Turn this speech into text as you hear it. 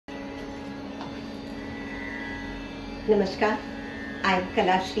Namaskar, I am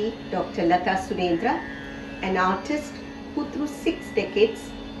Kalashri Dr. Lata Surendra, an artist who through 6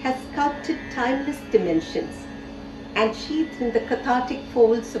 decades has sculpted timeless dimensions and sheathed in the cathartic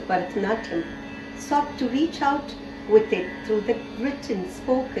folds of Bharatanatyam, sought to reach out with it through the written,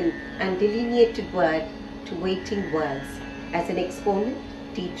 spoken and delineated word to waiting worlds as an exponent,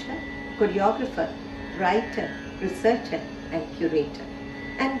 teacher, choreographer, writer, researcher and curator.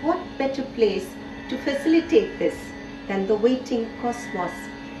 And what better place to facilitate this than the waiting cosmos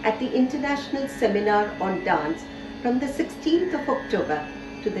at the International Seminar on Dance from the 16th of October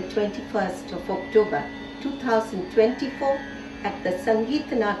to the 21st of October 2024 at the Sangeet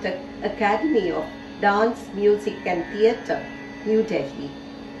Natak Academy of Dance, Music and Theatre, New Delhi,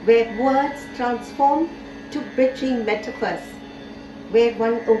 where words transform to bridging metaphors, where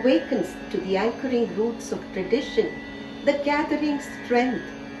one awakens to the anchoring roots of tradition, the gathering strength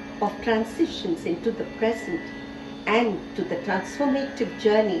of transitions into the present, and to the transformative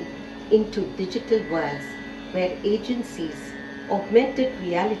journey into digital worlds where agencies, augmented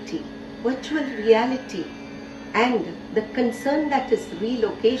reality, virtual reality, and the concern that is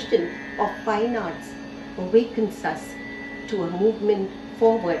relocation of fine arts awakens us to a movement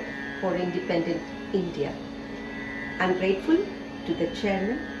forward for independent India. I'm grateful to the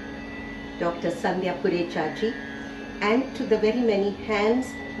chairman, Dr. Sandhya Purechaji, and to the very many hands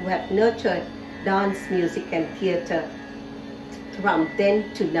who have nurtured dance, music and theatre from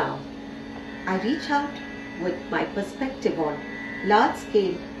then to now. I reach out with my perspective on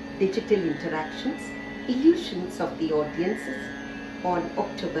large-scale digital interactions, illusions of the audiences on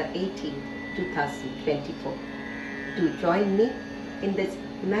October 18, 2024. Do join me in this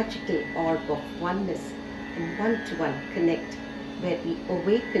magical orb of oneness and one-to-one connect where we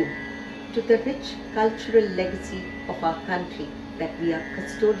awaken to the rich cultural legacy of our country that we are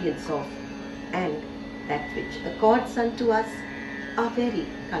custodians of and that which accords unto us our very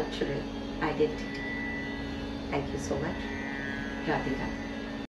cultural identity. Thank you so much. Radhe Radhe.